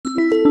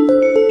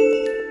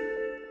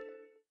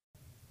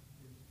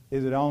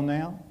Is it on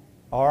now?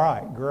 All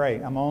right,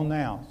 great. I'm on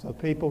now, so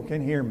people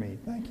can hear me.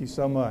 Thank you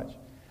so much.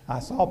 I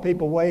saw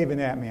people waving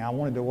at me. I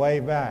wanted to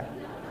wave back.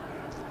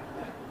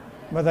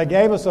 But they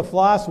gave us a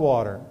fly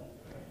swatter,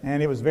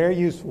 and it was very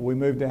useful. We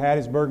moved to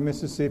Hattiesburg,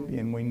 Mississippi,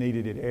 and we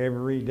needed it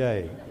every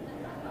day.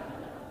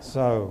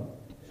 So,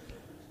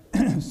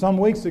 some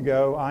weeks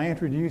ago, I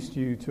introduced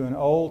you to an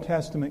Old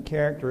Testament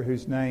character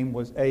whose name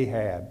was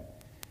Ahab.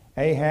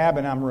 Ahab,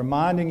 and I'm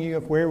reminding you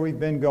of where we've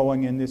been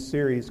going in this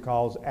series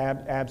called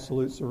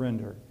Absolute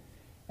Surrender.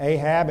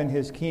 Ahab and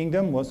his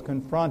kingdom was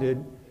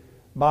confronted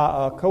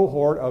by a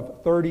cohort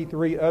of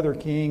 33 other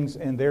kings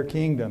and their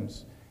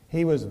kingdoms.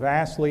 He was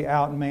vastly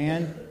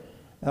outmanned.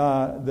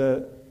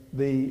 The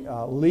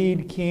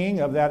lead king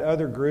of that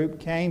other group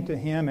came to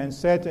him and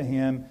said to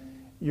him,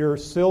 "Your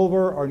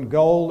silver and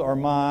gold are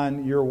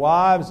mine, your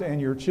wives and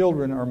your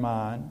children are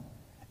mine."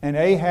 And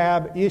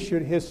Ahab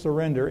issued his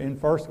surrender in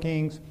 1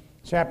 Kings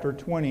chapter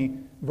 20,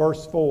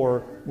 verse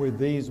 4, with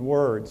these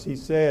words. He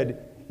said,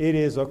 "It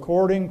is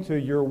according to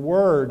your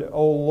word,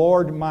 O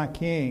Lord my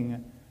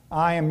King,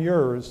 I am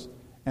yours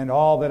and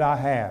all that I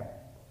have."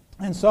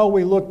 And so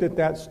we looked at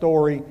that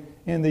story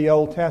in the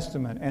Old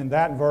Testament, and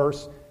that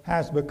verse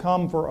has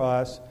become for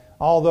us,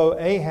 although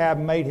Ahab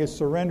made his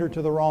surrender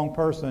to the wrong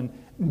person,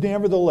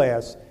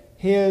 nevertheless,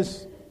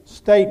 his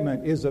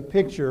statement is a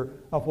picture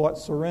of what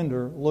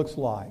surrender looks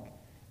like.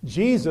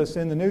 Jesus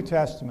in the New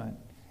Testament,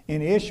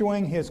 in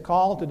issuing his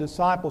call to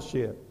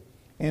discipleship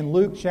in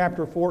Luke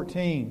chapter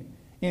 14,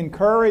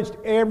 encouraged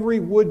every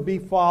would-be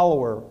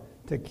follower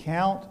to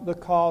count the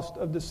cost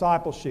of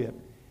discipleship.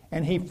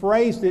 And he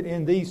phrased it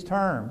in these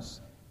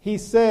terms. He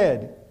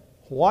said,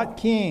 "What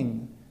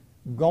king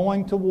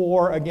going to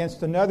war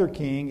against another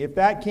king, if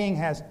that king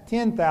has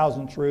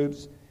 10,000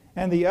 troops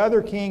and the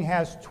other king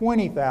has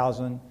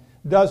 20,000,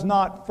 does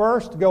not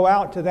first go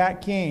out to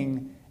that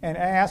king and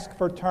ask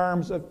for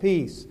terms of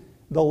peace?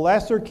 The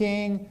lesser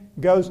king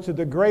goes to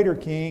the greater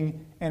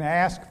king and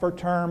asks for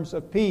terms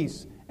of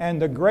peace,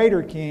 and the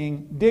greater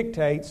king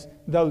dictates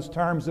those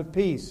terms of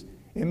peace."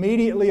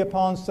 Immediately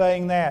upon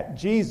saying that,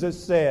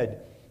 Jesus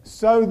said,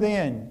 "So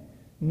then,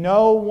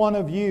 no one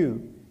of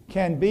you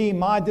can be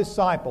my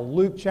disciple."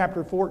 Luke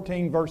chapter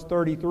 14, verse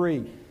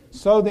 33.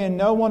 "So then,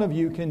 no one of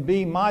you can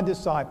be my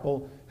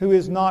disciple who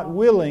is not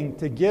willing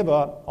to give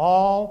up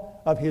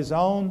all of his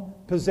own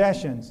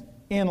possessions."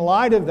 In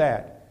light of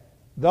that,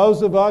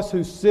 those of us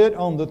who sit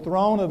on the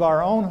throne of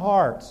our own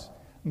hearts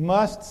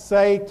must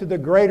say to the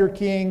greater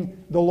King,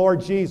 the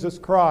Lord Jesus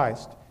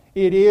Christ,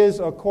 "It is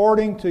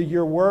according to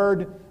your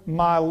word,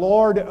 my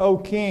Lord, O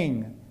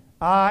King,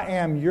 I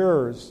am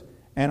yours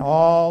and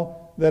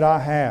all that I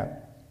have."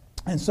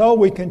 And so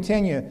we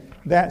continue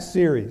that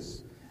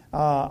series.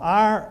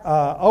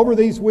 Over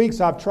these weeks,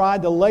 I've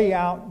tried to lay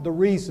out the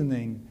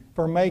reasoning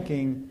for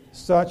making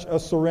such a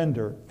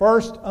surrender.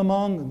 First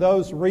among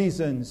those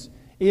reasons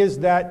is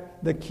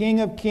that the King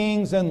of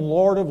Kings and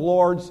Lord of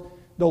Lords,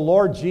 the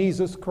Lord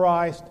Jesus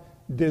Christ,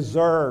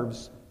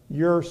 deserves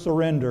your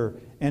surrender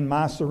and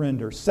my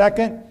surrender.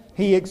 Second,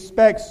 He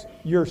expects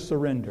your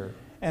surrender.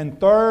 And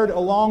third,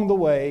 along the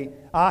way,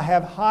 I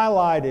have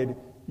highlighted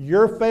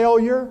your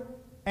failure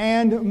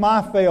and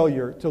my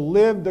failure to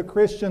live the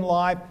Christian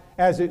life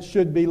as it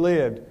should be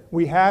lived.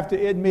 We have to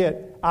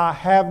admit, I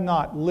have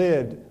not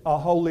lived a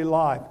holy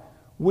life.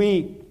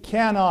 We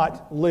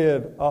cannot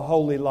live a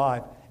holy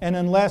life. And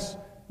unless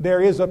there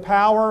is a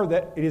power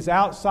that is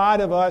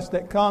outside of us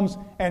that comes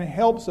and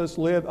helps us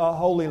live a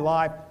holy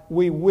life,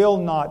 we will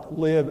not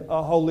live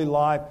a holy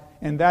life.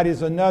 And that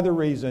is another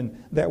reason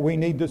that we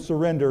need to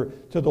surrender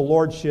to the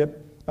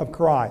Lordship of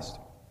Christ.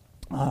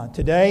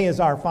 Today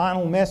is our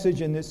final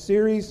message in this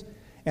series,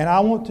 and I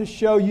want to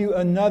show you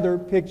another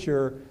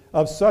picture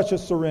of such a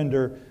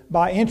surrender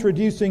by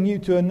introducing you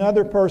to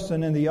another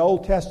person in the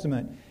Old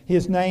Testament.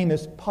 His name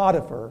is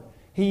Potiphar.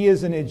 He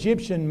is an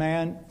Egyptian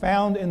man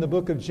found in the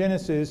book of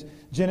Genesis,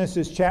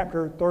 Genesis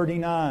chapter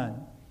 39.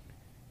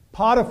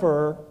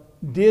 Potiphar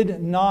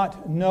did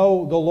not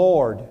know the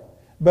Lord,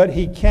 but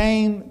he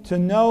came to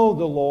know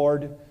the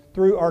Lord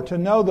to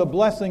know the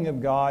blessing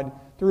of God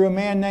through a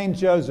man named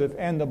Joseph,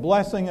 and the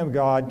blessing of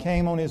God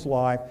came on his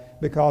life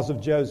because of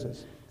Joseph.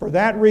 For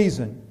that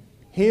reason,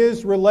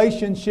 his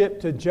relationship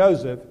to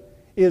Joseph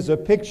is a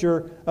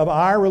picture of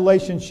our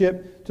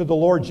relationship to the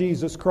Lord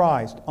Jesus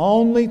Christ.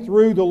 Only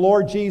through the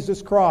Lord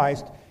Jesus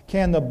Christ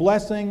can the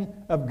blessing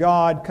of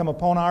God come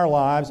upon our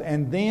lives,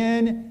 and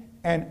then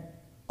and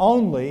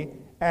only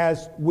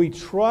as we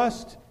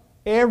trust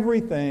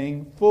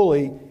everything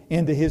fully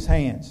into His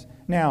hands.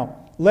 Now,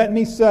 let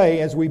me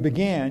say as we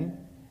begin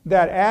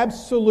that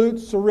absolute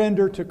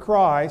surrender to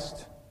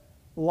Christ,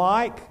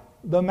 like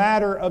the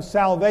matter of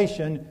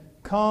salvation,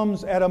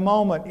 comes at a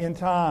moment in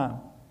time.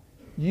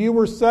 You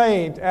were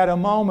saved at a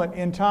moment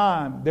in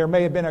time. There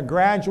may have been a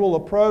gradual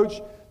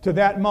approach to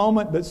that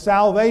moment, but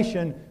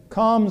salvation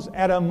comes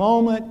at a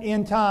moment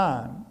in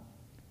time.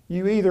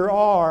 You either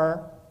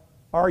are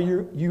or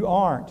you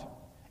aren't.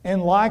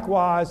 And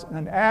likewise,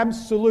 an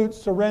absolute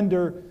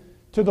surrender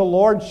to the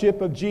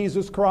Lordship of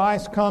Jesus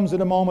Christ comes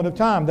at a moment of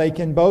time. They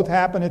can both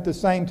happen at the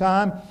same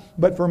time,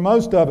 but for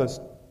most of us,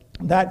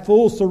 that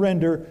full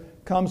surrender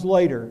comes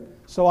later.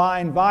 So I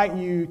invite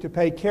you to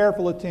pay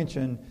careful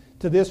attention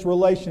to this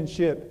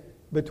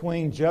relationship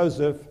between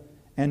Joseph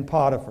and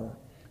Potiphar.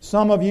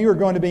 Some of you are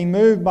going to be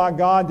moved by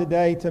God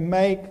today to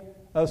make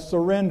a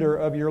surrender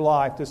of your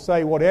life, to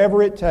say,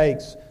 whatever it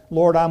takes,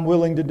 Lord, I'm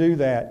willing to do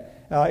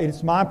that.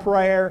 It's my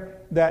prayer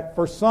that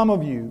for some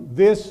of you,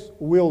 this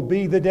will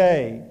be the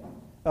day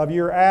of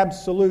your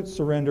absolute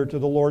surrender to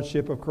the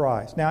Lordship of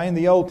Christ. Now, in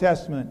the Old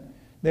Testament,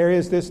 there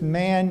is this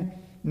man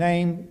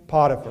named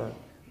Potiphar.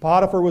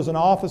 Potiphar was an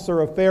officer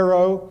of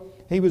Pharaoh.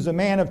 He was a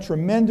man of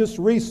tremendous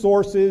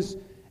resources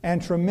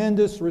and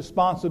tremendous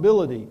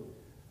responsibility.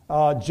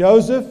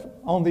 Joseph,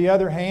 on the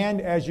other hand,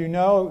 as you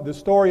know, the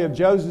story of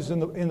Joseph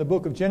in the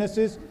book of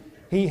Genesis,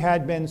 he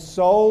had been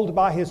sold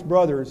by his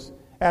brothers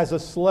as a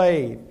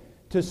slave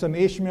to some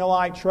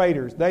Ishmaelite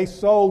traders. They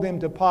sold him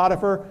to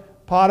Potiphar.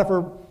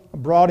 Potiphar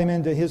brought him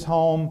into his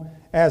home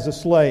as a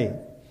slave.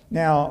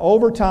 Now,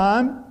 over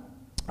time,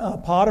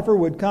 Potiphar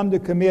would come to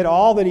commit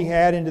all that he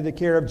had into the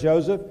care of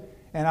Joseph,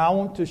 and I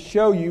want to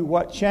show you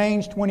what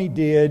changed when he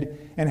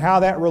did and how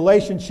that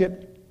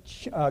relationship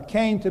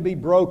came to be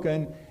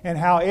broken and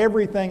how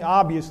everything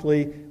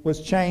obviously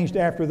was changed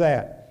after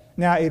that.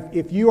 Now,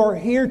 if you are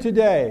here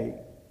today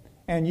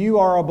and you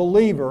are a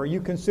believer,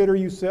 you consider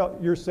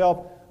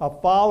yourself a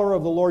follower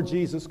of the Lord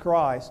Jesus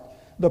Christ,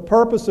 the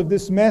purpose of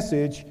this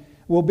message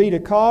will be to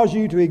cause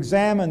you to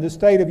examine the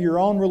state of your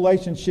own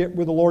relationship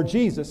with the Lord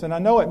Jesus. And I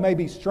know it may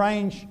be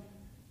strange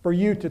for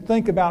you to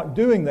think about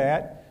doing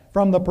that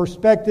from the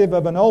perspective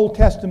of an Old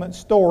Testament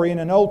story and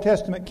an Old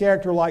Testament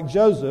character like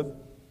Joseph,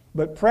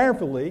 but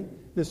prayerfully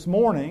this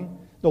morning,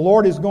 the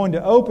Lord is going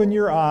to open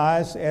your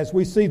eyes as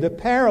we see the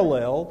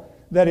parallel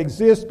that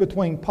exists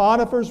between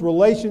Potiphar's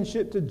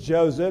relationship to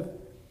Joseph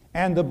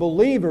and the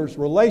believer's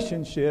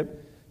relationship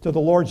to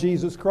the Lord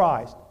Jesus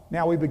Christ.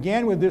 Now, we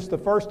began with the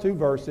first two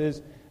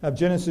verses of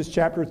Genesis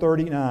chapter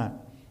 39.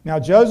 Now,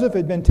 Joseph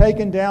had been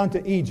taken down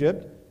to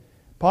Egypt.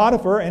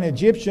 Potiphar, an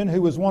Egyptian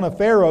who was one of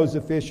Pharaoh's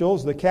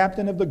officials, the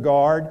captain of the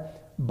guard,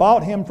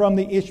 bought him from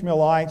the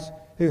Ishmaelites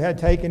who had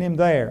taken him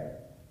there.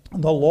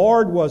 The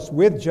Lord was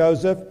with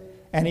Joseph,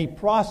 and he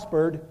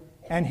prospered,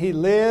 and he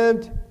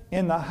lived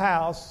in the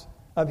house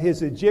of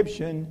his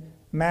Egyptian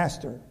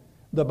master.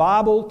 The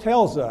Bible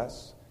tells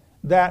us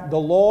that the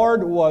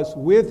Lord was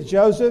with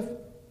Joseph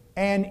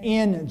and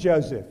in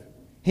Joseph.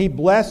 He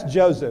blessed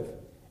Joseph,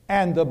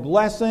 and the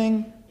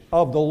blessing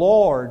of the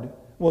Lord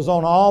was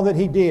on all that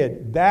he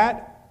did.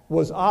 That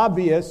was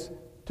obvious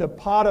to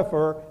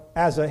Potiphar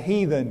as a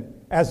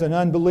heathen, as an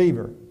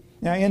unbeliever.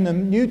 Now, in the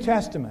New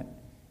Testament,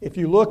 if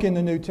you look in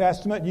the New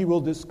Testament, you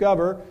will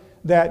discover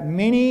that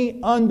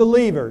many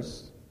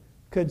unbelievers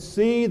could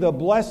see the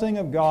blessing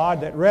of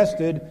God that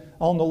rested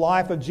on the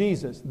life of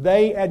Jesus.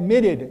 They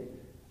admitted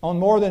on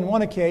more than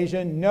one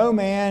occasion, no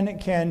man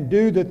can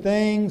do the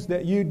things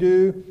that you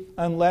do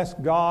unless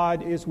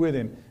God is with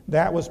him.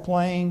 That was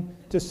plain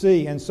to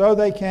see. And so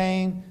they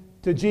came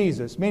to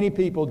Jesus. Many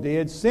people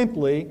did,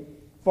 simply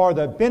for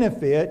the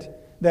benefit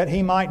that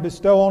he might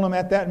bestow on them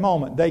at that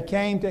moment. They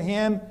came to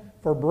him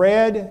for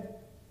bread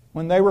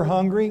when they were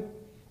hungry.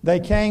 They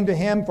came to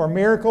him for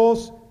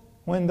miracles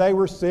when they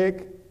were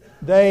sick.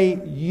 They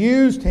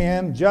used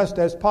him just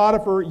as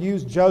Potiphar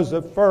used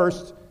Joseph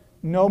first,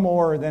 no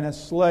more than a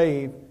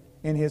slave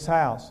in his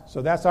house.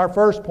 So that's our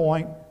first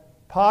point.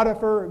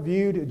 Potiphar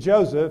viewed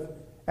Joseph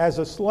as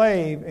a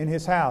slave in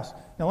his house.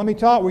 Now let me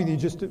talk with you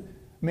just a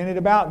minute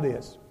about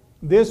this.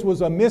 This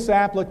was a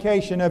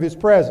misapplication of his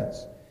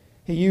presence.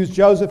 He used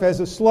Joseph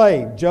as a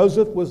slave.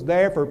 Joseph was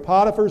there for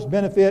Potiphar's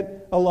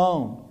benefit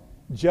alone.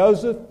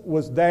 Joseph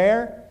was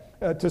there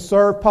to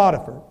serve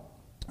Potiphar.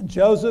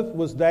 Joseph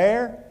was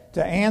there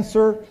to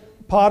answer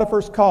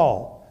Potiphar's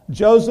call.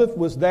 Joseph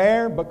was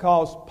there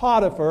because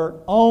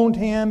Potiphar owned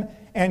him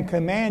and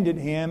commanded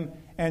him,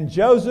 and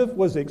Joseph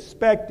was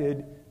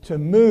expected to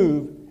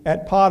move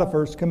at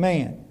Potiphar's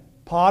command.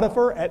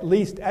 Potiphar, at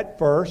least at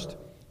first,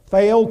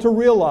 failed to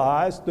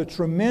realize the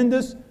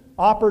tremendous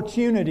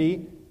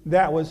opportunity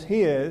that was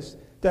his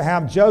to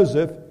have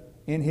Joseph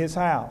in his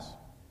house.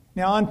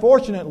 Now,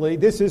 unfortunately,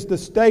 this is the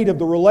state of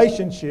the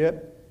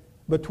relationship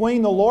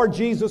between the Lord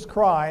Jesus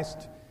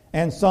Christ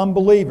and some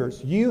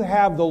believers. You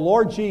have the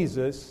Lord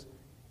Jesus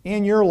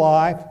in your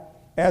life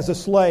as a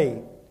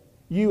slave.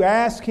 You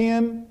ask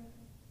him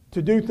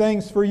to do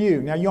things for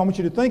you. Now, I want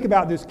you to think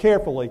about this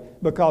carefully,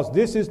 because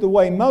this is the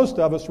way most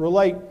of us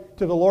relate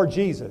to the Lord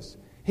Jesus.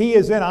 He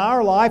is in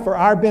our life for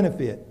our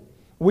benefit.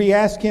 We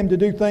ask him to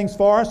do things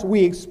for us.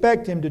 We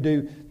expect him to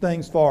do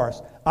things for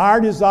us.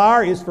 Our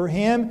desire is for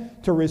him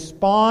to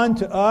respond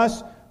to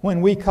us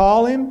when we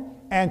call him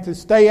and to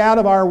stay out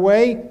of our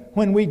way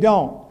when we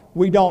don't.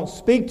 We don't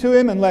speak to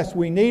him unless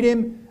we need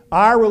him.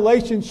 Our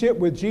relationship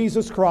with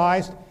Jesus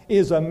Christ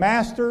is a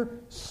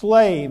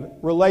master-slave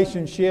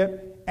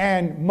relationship,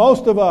 and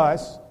most of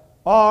us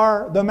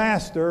are the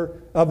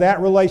master of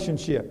that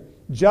relationship.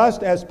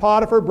 Just as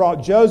Potiphar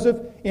brought Joseph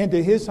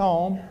into his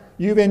home,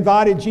 You've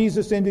invited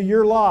Jesus into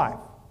your life.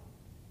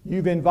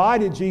 You've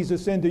invited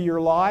Jesus into your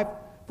life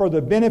for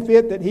the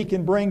benefit that He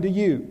can bring to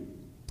you.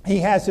 He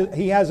has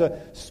a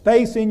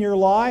space in your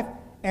life,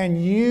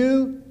 and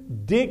you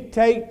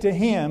dictate to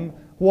Him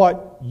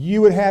what you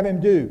would have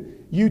Him do.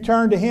 You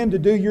turn to Him to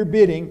do your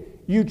bidding.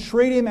 You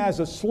treat Him as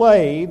a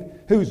slave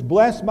who's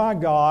blessed by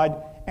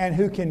God and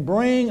who can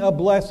bring a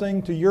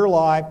blessing to your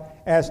life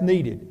as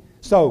needed.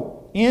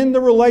 So, in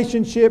the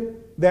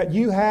relationship that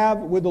you have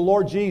with the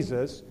Lord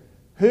Jesus,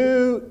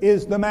 who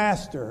is the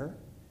master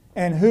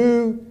and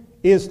who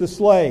is the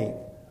slave?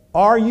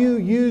 Are you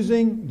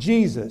using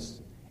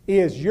Jesus?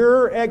 Is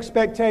your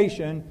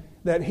expectation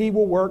that He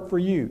will work for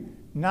you?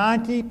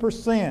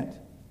 90%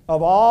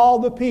 of all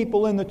the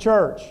people in the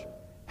church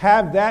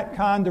have that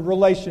kind of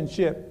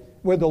relationship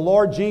with the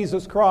Lord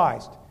Jesus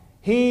Christ.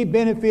 He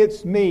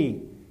benefits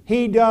me.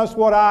 He does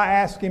what I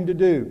ask Him to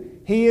do.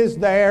 He is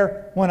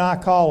there when I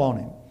call on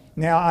Him.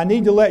 Now, I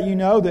need to let you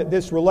know that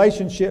this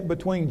relationship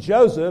between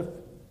Joseph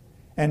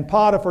and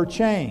Potiphar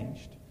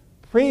changed.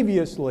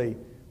 Previously,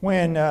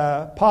 when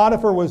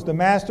Potiphar was the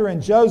master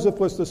and Joseph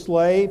was the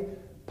slave,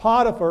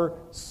 Potiphar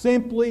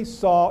simply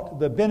sought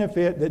the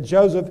benefit that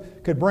Joseph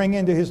could bring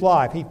into his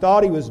life. He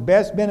thought he was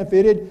best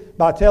benefited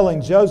by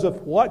telling Joseph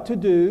what to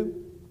do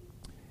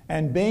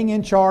and being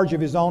in charge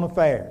of his own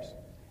affairs.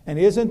 And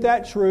isn't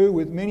that true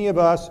with many of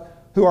us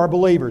who are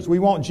believers? We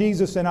want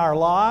Jesus in our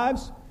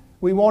lives.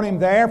 We want Him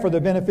there for the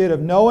benefit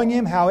of knowing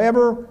Him.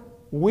 However,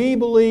 we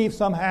believe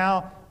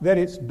somehow that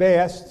it's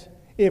best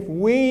if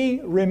we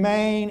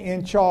remain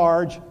in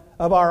charge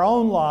of our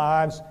own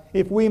lives,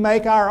 if we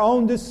make our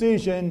own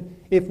decision,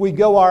 if we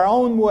go our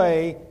own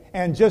way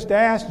and just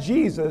ask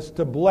Jesus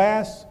to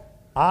bless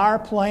our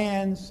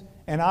plans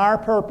and our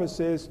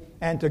purposes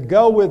and to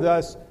go with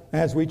us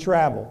as we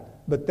travel.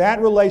 But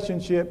that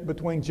relationship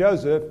between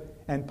Joseph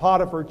and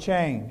Potiphar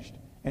changed.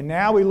 And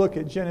now we look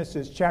at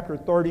Genesis chapter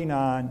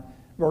 39,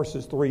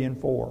 verses 3 and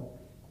 4.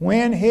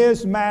 When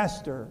his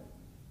master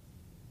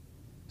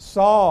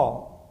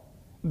saw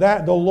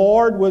that the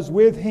Lord was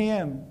with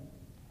him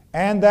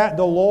and that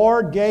the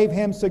Lord gave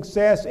him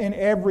success in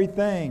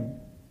everything,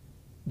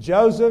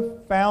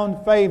 Joseph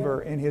found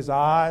favor in his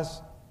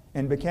eyes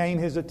and became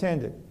his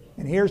attendant.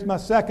 And here's my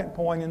second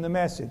point in the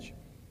message.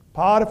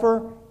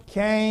 Potiphar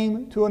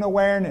came to an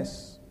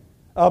awareness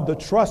of the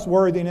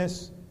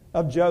trustworthiness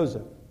of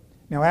Joseph.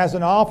 Now, as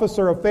an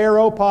officer of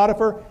Pharaoh,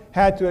 Potiphar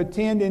had to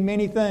attend to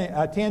many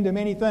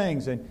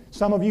things. And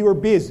some of you are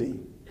busy.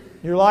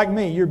 You're like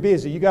me. You're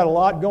busy. You got a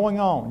lot going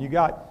on. You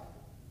got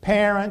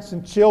parents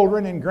and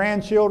children and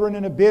grandchildren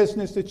and a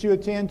business that you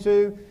attend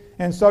to.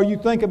 And so you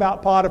think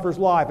about Potiphar's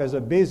life as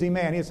a busy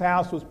man. His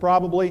house was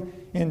probably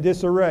in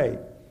disarray.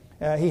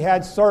 He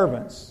had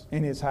servants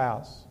in his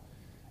house.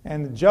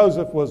 And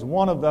Joseph was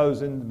one of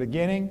those in the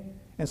beginning.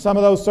 And some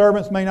of those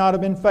servants may not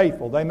have been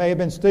faithful. They may have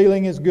been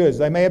stealing his goods.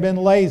 They may have been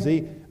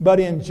lazy. But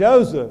in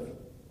Joseph,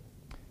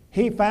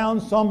 he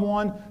found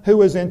someone who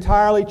was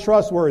entirely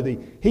trustworthy.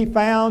 He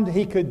found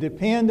he could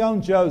depend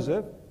on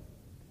Joseph,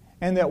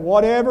 and that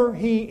whatever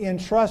he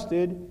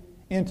entrusted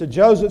into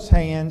Joseph's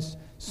hands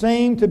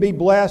seemed to be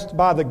blessed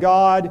by the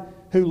God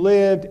who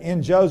lived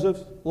in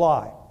Joseph's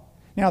life.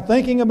 Now,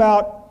 thinking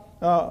about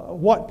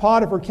what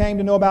Potiphar came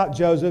to know about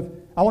Joseph,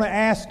 I want to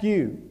ask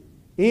you,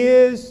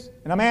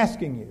 and I'm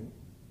asking you,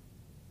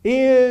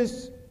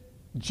 is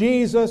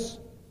Jesus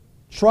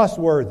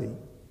trustworthy?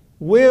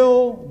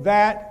 Will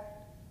that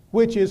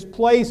which is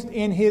placed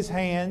in His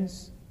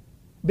hands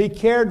be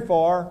cared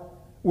for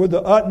with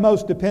the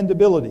utmost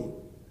dependability?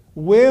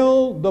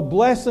 Will the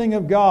blessing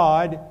of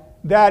God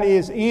that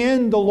is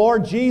in the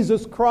Lord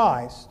Jesus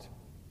Christ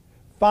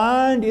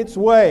find its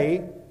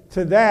way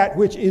to that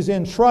which is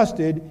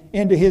entrusted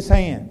into His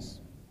hands?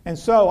 And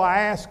so I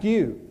ask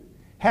you,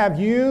 have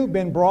you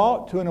been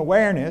brought to an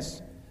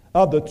awareness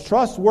of the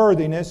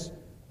trustworthiness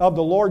of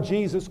the Lord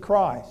Jesus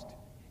Christ?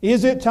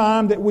 Is it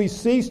time that we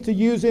cease to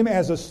use Him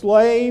as a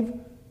slave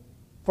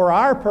for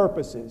our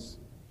purposes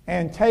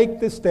and take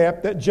the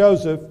step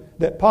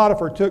that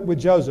Potiphar took with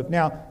Joseph?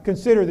 Now,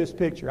 consider this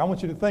picture. I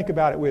want you to think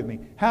about it with me.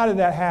 How did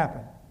that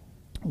happen?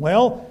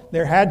 Well,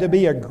 there had to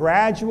be a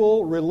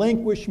gradual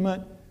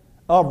relinquishment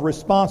of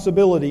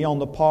responsibility on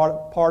the part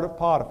of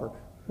Potiphar.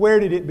 Where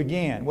did it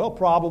begin? Well,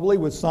 probably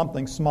with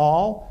something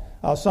small,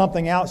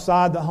 something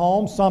outside the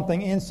home,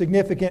 something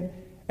insignificant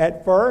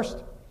at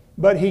first.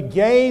 But he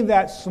gave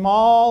that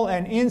small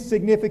and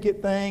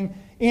insignificant thing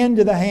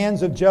into the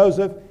hands of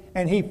Joseph,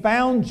 and he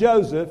found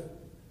Joseph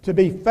to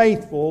be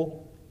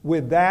faithful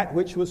with that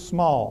which was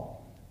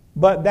small.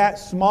 But that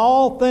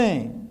small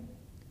thing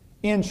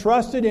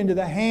entrusted into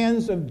the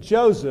hands of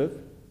Joseph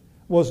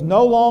was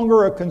no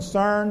longer a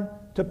concern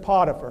to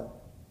Potiphar.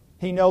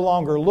 He no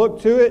longer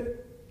looked to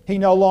it. He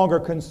no longer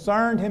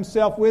concerned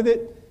himself with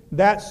it.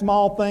 That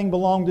small thing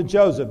belonged to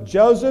Joseph.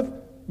 Joseph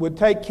would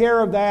take care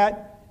of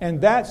that,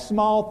 and that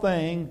small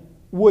thing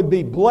would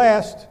be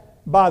blessed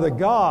by the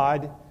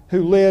God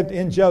who lived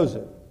in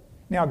Joseph.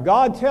 Now,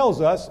 God tells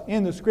us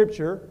in the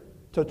Scripture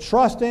to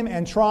trust Him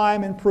and try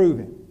Him and prove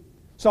Him.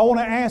 So I want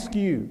to ask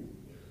you,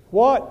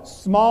 What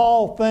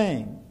small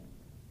thing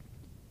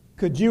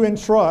could you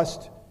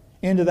entrust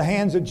into the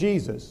hands of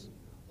Jesus?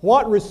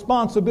 What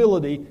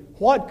responsibility,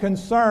 what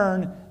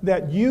concern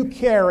that you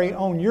carry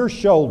on your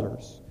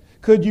shoulders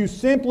could you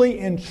simply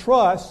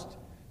entrust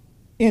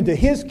into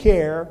His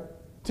care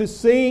to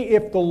see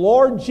if the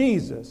Lord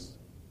Jesus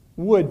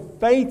would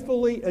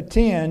faithfully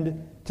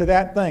attend to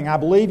that thing? I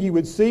believe you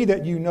would see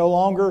that you no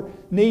longer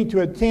need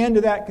to attend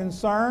to that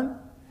concern.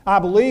 I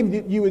believe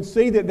that you would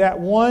see that that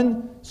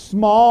one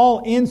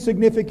small,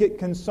 insignificant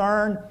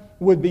concern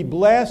would be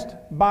blessed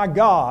by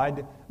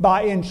God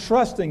by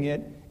entrusting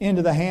it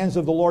into the hands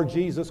of the Lord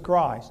Jesus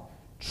Christ.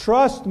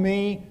 Trust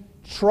me,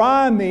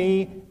 try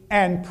me,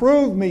 and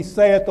prove me,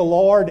 saith the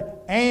Lord,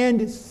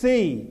 and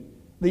see.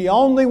 The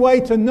only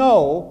way to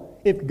know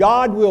if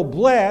God will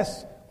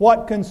bless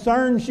what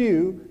concerns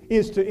you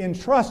is to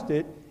entrust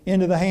it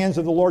into the hands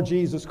of the Lord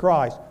Jesus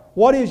Christ.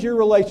 What is your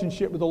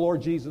relationship with the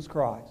Lord Jesus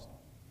Christ?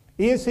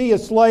 Is He a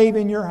slave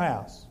in your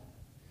house?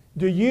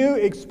 Do you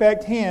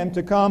expect Him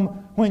to come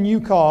when you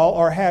call,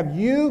 or have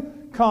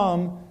you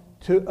come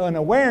to an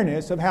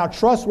awareness of how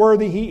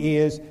trustworthy He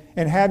is,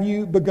 and have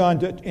you begun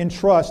to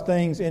entrust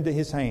things into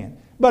His hand?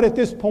 But at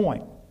this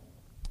point,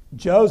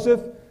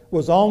 Joseph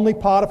was only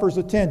Potiphar's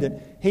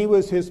attendant. He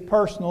was his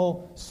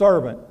personal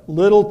servant.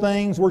 Little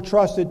things were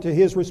trusted to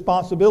his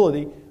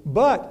responsibility,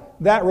 but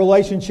that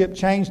relationship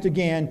changed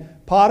again.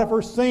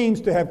 Potiphar seems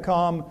to have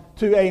come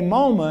to a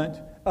moment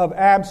of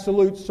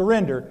absolute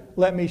surrender.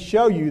 Let me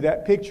show you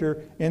that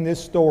picture in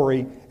this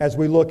story as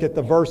we look at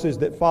the verses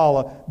that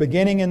follow,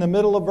 beginning in the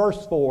middle of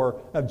verse 4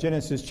 of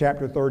Genesis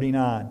chapter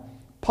 39.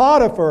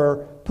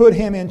 Potiphar put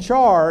him in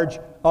charge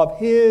of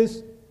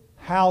his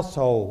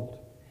household,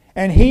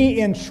 and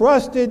he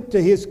entrusted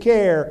to his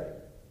care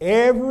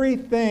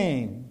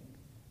everything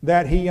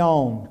that he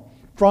owned.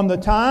 From the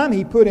time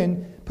he put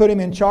him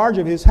in charge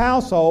of his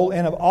household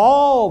and of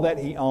all that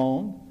he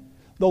owned,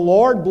 the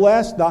Lord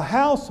blessed the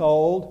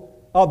household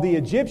of the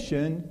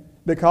Egyptian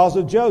because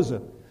of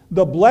Joseph.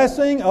 The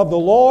blessing of the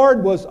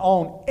Lord was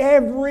on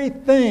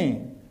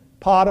everything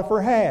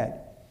Potiphar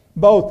had,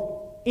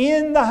 both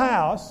in the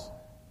house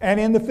and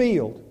in the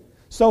field.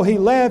 So he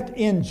left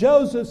in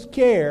Joseph's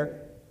care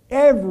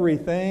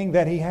everything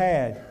that he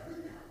had.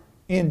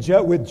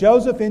 With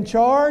Joseph in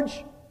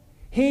charge,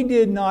 he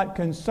did not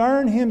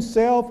concern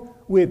himself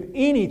with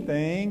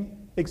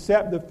anything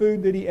except the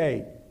food that he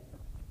ate.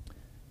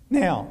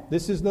 Now,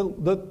 this is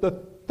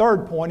the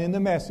third point in the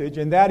message,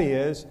 and that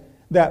is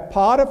that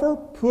Potiphar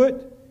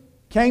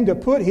came to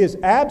put his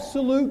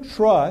absolute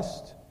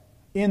trust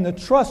in the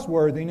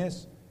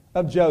trustworthiness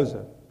of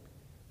Joseph.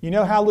 You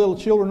know how little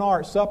children are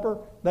at supper?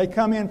 They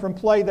come in from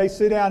play, they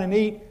sit down and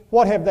eat.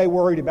 What have they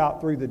worried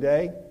about through the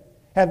day?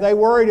 Have they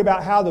worried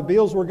about how the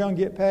bills were going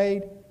to get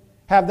paid?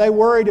 Have they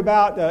worried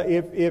about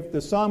if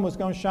the sun was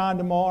going to shine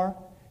tomorrow?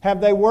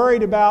 Have they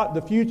worried about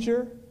the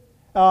future?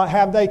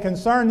 Have they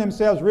concerned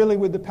themselves really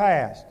with the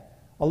past?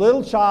 A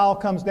little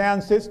child comes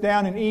down, sits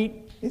down and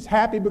eats, is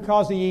happy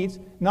because he eats,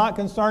 not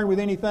concerned with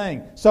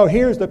anything. So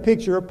here's the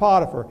picture of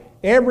Potiphar.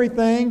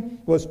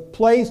 Everything was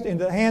placed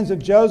into the hands of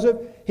Joseph.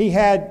 He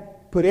had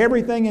put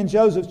everything in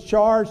Joseph's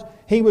charge.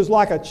 He was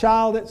like a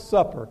child at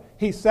supper.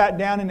 He sat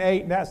down and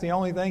ate, and that's the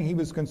only thing he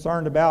was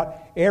concerned about.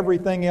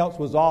 Everything else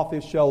was off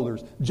his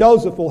shoulders.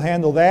 Joseph will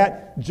handle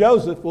that.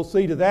 Joseph will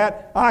see to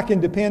that. I can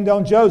depend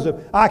on Joseph.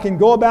 I can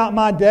go about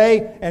my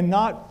day and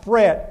not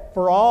fret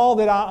for all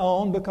that I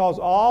own because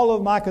all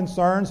of my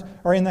concerns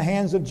are in the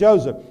hands of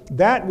Joseph.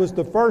 That was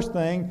the first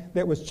thing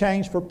that was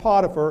changed for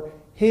Potiphar.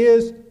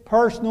 His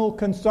personal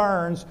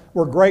concerns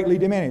were greatly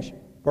diminished.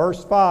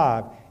 Verse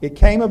 5, it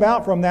came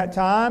about from that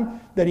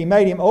time that he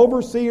made him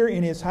overseer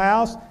in his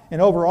house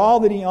and over all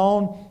that he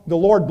owned. The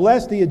Lord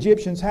blessed the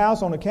Egyptian's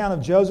house on account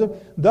of Joseph.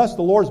 Thus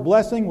the Lord's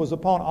blessing was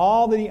upon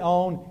all that he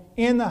owned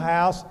in the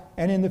house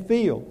and in the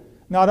field.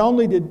 Not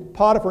only did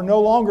Potiphar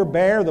no longer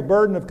bear the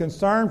burden of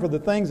concern for the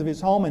things of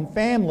his home and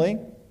family,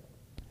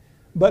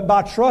 but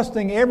by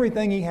trusting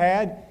everything he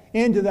had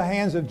into the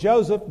hands of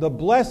Joseph, the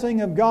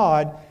blessing of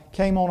God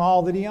came on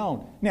all that he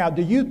owned. Now,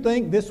 do you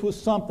think this was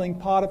something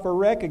Potiphar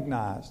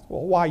recognized?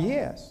 Well, why,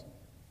 yes.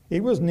 It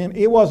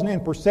wasn't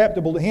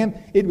imperceptible to him.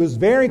 It was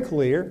very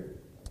clear.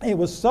 It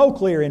was so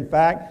clear, in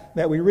fact,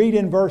 that we read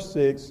in verse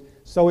 6,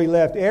 so he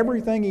left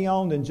everything he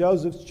owned in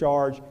Joseph's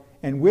charge,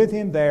 and with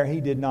him there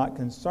he did not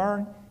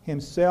concern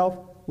himself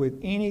with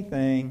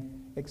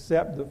anything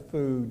except the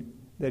food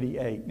that he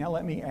ate. Now,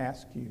 let me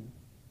ask you,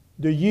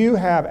 do you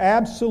have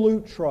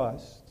absolute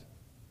trust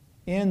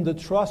in the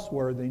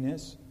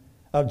trustworthiness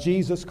of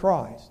Jesus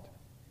Christ?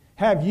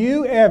 Have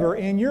you ever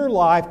in your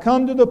life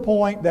come to the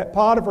point that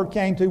Potiphar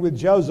came to with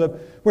Joseph,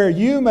 where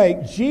you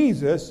make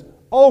Jesus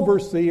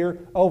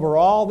overseer over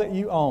all that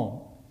you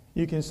own?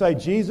 You can say,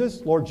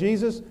 Jesus, Lord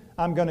Jesus,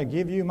 I'm going to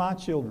give you my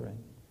children,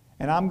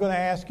 and I'm going to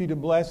ask you to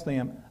bless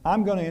them.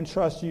 I'm going to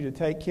entrust you to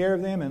take care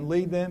of them and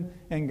lead them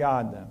and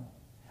guide them.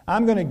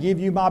 I'm going to give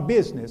you my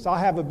business. I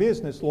have a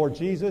business, Lord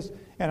Jesus,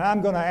 and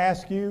I'm going to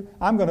ask you,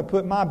 I'm going to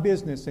put my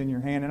business in your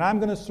hand, and I'm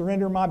going to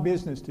surrender my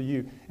business to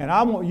you. And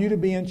I want you to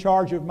be in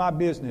charge of my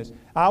business.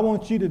 I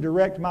want you to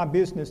direct my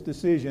business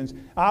decisions.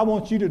 I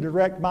want you to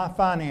direct my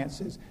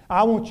finances.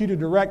 I want you to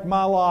direct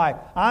my life.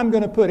 I'm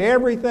going to put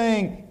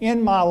everything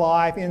in my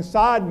life,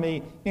 inside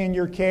me, in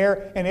your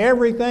care, and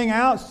everything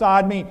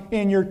outside me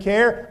in your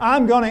care.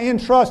 I'm going to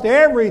entrust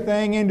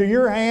everything into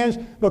your hands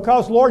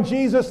because, Lord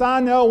Jesus, I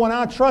know when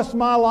I trust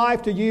my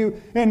life to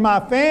you and my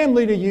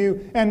family to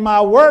you and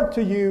my work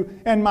to you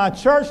and my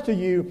church to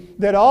you,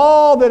 that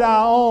all that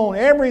I own,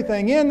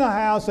 everything in the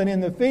house and in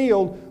the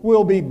field,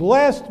 will be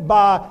blessed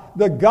by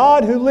the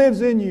God who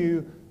lives in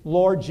you,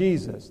 Lord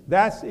Jesus.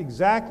 That's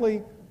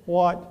exactly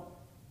what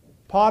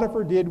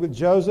Potiphar did with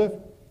Joseph,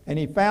 and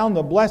he found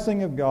the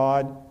blessing of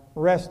God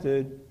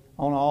rested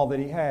on all that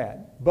he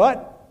had.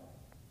 But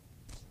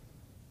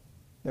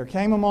there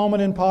came a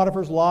moment in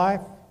Potiphar's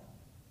life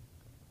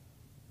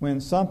when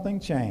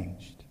something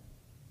changed.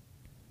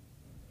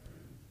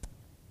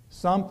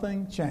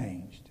 Something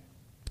changed.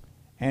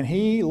 And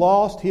he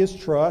lost his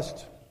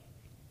trust.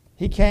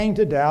 He came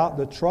to doubt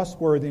the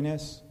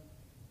trustworthiness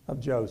of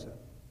Joseph.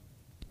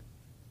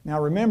 Now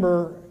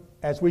remember,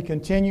 as we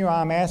continue,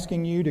 I'm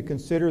asking you to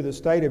consider the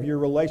state of your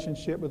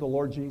relationship with the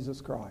Lord Jesus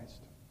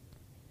Christ.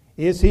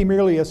 Is He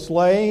merely a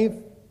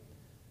slave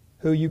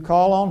who you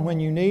call on when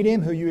you need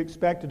Him, who you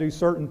expect to do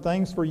certain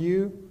things for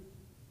you?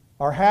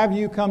 Or have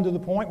you come to the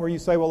point where you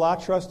say, well, I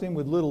trust Him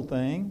with little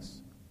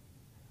things?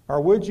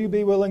 Or would you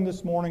be willing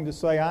this morning to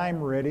say,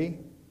 I'm ready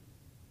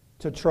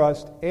to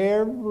trust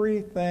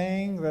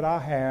everything that I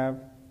have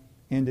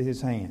into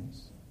His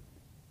hands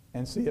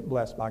and see it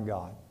blessed by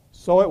God?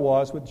 So it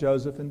was with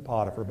Joseph and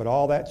Potiphar, but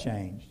all that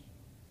changed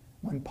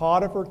when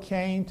Potiphar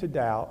came to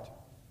doubt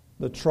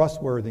the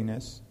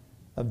trustworthiness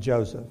of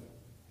Joseph,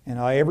 and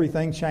how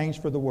everything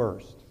changed for the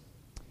worst.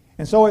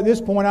 And so at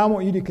this point, I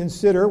want you to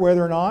consider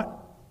whether or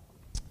not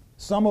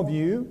some of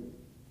you,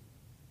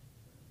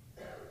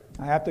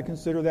 I have to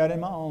consider that in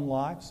my own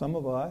life, some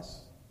of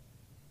us,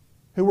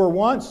 who were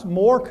once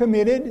more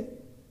committed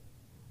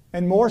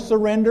and more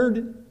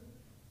surrendered,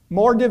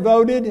 more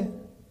devoted,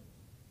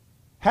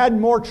 had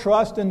more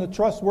trust in the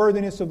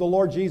trustworthiness of the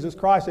Lord Jesus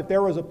Christ, if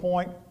there was a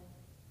point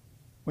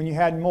when you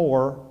had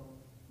more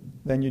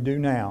than you do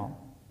now.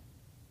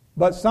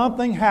 But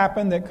something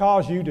happened that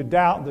caused you to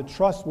doubt the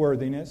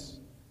trustworthiness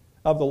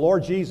of the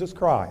Lord Jesus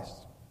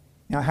Christ.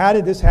 Now, how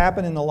did this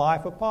happen in the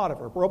life of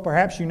Potiphar? Well,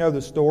 perhaps you know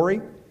the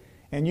story,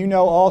 and you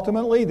know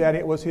ultimately that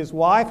it was his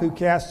wife who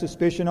cast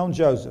suspicion on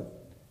Joseph.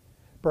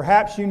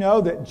 Perhaps you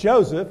know that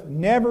Joseph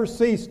never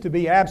ceased to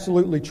be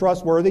absolutely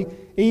trustworthy,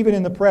 even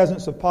in the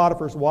presence of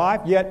Potiphar's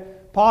wife.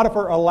 Yet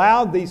Potiphar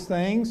allowed these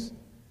things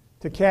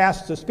to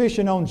cast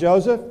suspicion on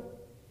Joseph.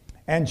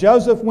 And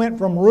Joseph went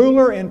from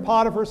ruler in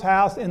Potiphar's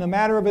house in a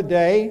matter of a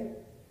day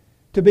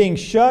to being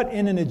shut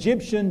in an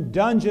Egyptian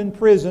dungeon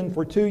prison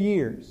for 2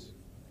 years.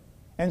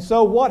 And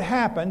so what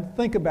happened,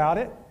 think about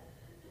it,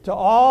 to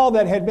all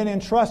that had been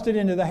entrusted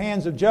into the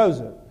hands of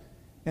Joseph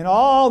and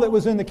all that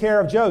was in the care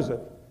of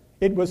Joseph?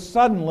 It was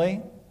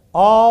suddenly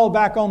all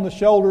back on the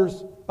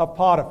shoulders of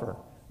Potiphar.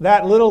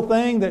 That little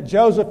thing that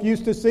Joseph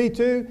used to see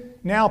to,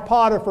 now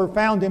Potiphar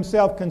found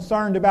himself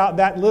concerned about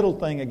that little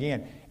thing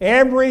again.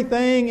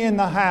 Everything in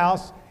the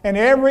house and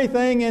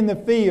everything in the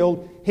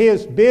field,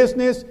 his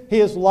business,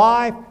 his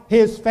life,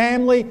 his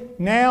family,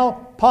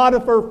 now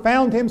Potiphar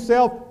found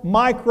himself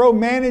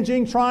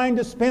micromanaging, trying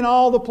to spin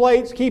all the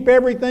plates, keep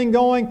everything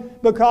going,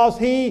 because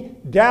he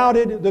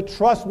doubted the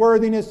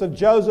trustworthiness of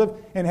Joseph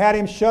and had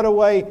him shut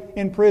away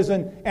in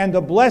prison. And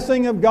the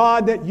blessing of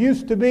God that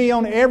used to be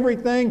on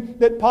everything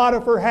that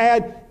Potiphar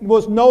had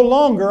was no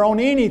longer on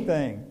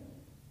anything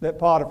that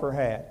Potiphar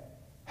had.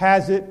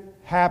 Has it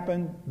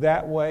happened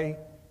that way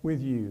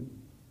with you?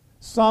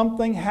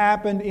 Something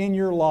happened in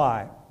your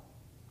life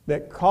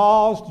that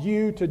caused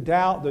you to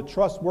doubt the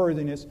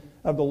trustworthiness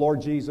of the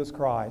Lord Jesus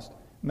Christ.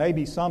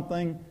 Maybe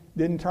something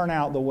didn't turn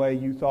out the way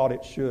you thought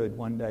it should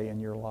one day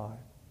in your life.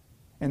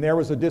 And there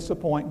was a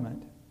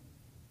disappointment.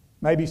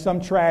 Maybe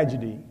some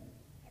tragedy.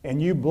 And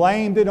you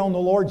blamed it on the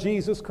Lord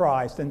Jesus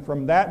Christ. And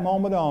from that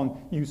moment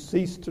on, you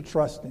ceased to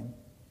trust Him.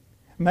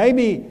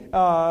 Maybe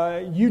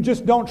you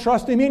just don't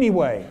trust Him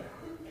anyway.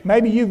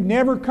 Maybe you've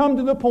never come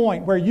to the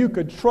point where you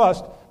could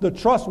trust the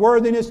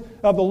trustworthiness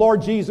of the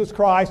Lord Jesus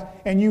Christ,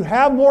 and you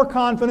have more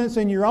confidence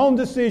in your own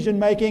decision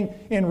making,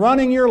 in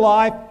running your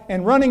life,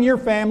 and running your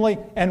family,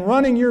 and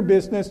running your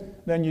business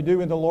than you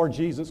do in the Lord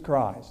Jesus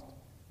Christ.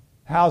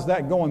 How's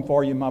that going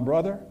for you, my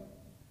brother?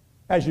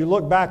 As you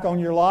look back on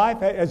your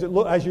life, as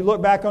you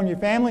look back on your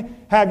family,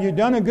 have you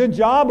done a good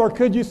job, or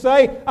could you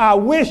say, I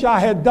wish I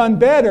had done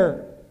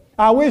better?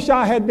 I wish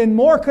I had been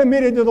more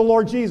committed to the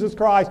Lord Jesus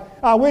Christ.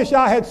 I wish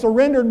I had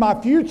surrendered my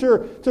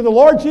future to the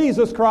Lord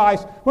Jesus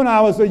Christ when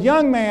I was a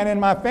young man in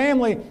my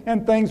family,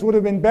 and things would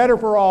have been better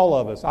for all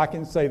of us. I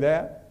can say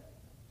that.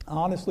 I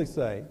honestly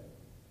say,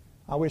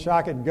 I wish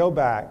I could go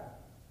back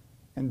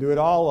and do it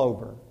all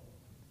over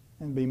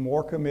and be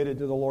more committed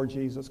to the Lord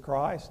Jesus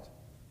Christ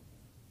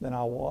than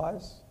I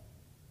was.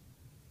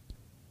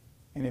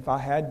 And if I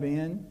had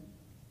been,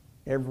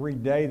 every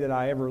day that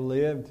I ever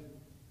lived,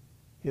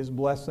 His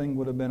blessing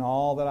would have been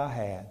all that I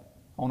had,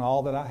 on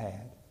all that I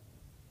had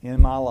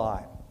in my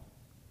life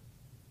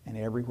and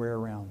everywhere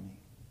around me.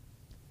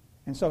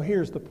 And so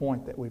here's the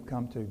point that we've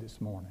come to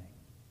this morning.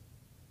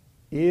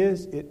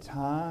 Is it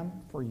time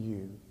for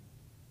you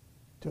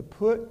to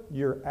put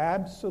your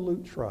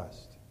absolute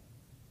trust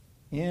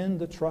in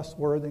the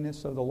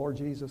trustworthiness of the Lord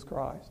Jesus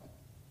Christ?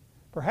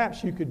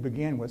 Perhaps you could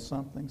begin with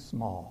something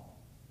small.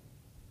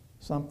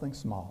 Something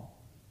small.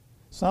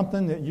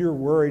 Something that you're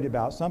worried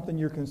about, something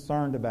you're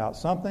concerned about,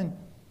 something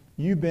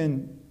you've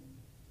been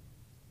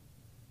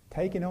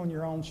taking on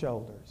your own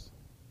shoulders.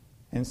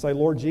 And say,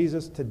 Lord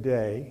Jesus,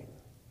 today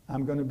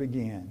I'm going to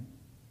begin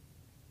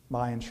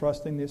by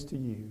entrusting this to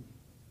you.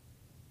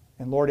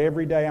 And Lord,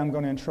 every day I'm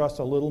going to entrust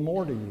a little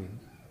more to you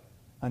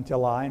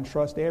until I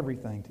entrust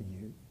everything to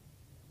you.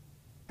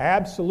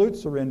 Absolute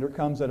surrender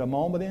comes at a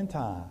moment in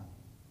time.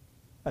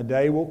 A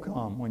day will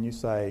come when you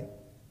say,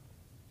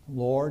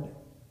 Lord,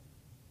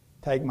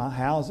 take my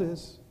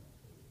houses,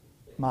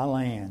 my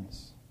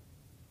lands,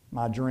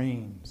 my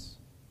dreams,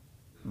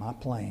 my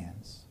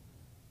plans.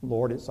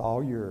 Lord, it's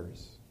all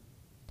yours.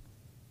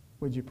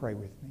 Would you pray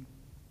with me?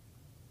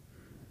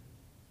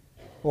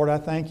 Lord, I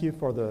thank you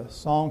for the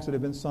songs that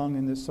have been sung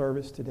in this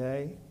service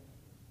today.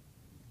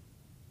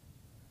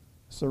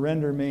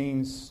 Surrender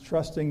means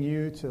trusting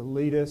you to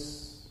lead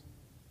us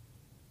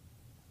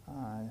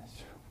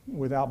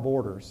without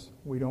borders.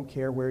 We don't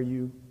care where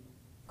you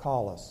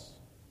call us.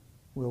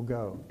 We'll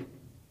go.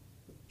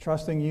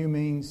 Trusting you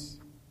means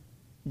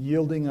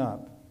yielding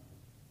up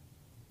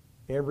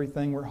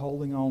everything we're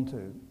holding on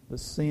to, the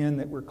sin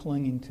that we're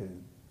clinging to.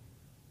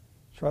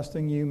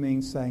 Trusting you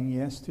means saying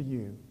yes to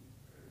you.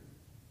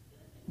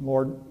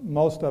 Lord,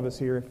 most of us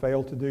here have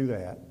failed to do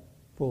that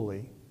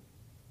fully.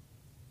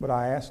 But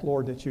I ask,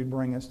 Lord, that you'd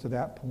bring us to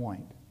that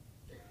point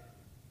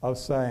of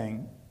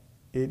saying,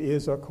 it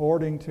is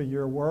according to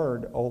your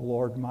word, O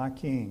Lord, my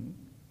King.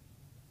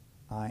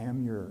 I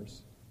am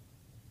yours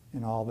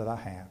in all that I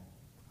have.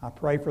 I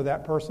pray for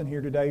that person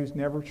here today who's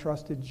never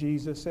trusted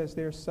Jesus as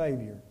their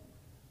Savior.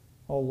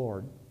 Oh,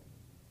 Lord,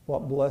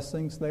 what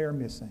blessings they are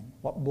missing.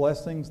 What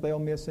blessings they'll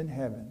miss in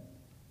heaven.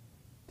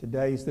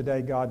 Today's the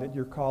day, God, that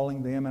you're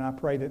calling them, and I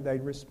pray that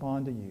they'd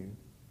respond to you.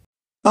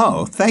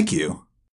 Oh, thank you.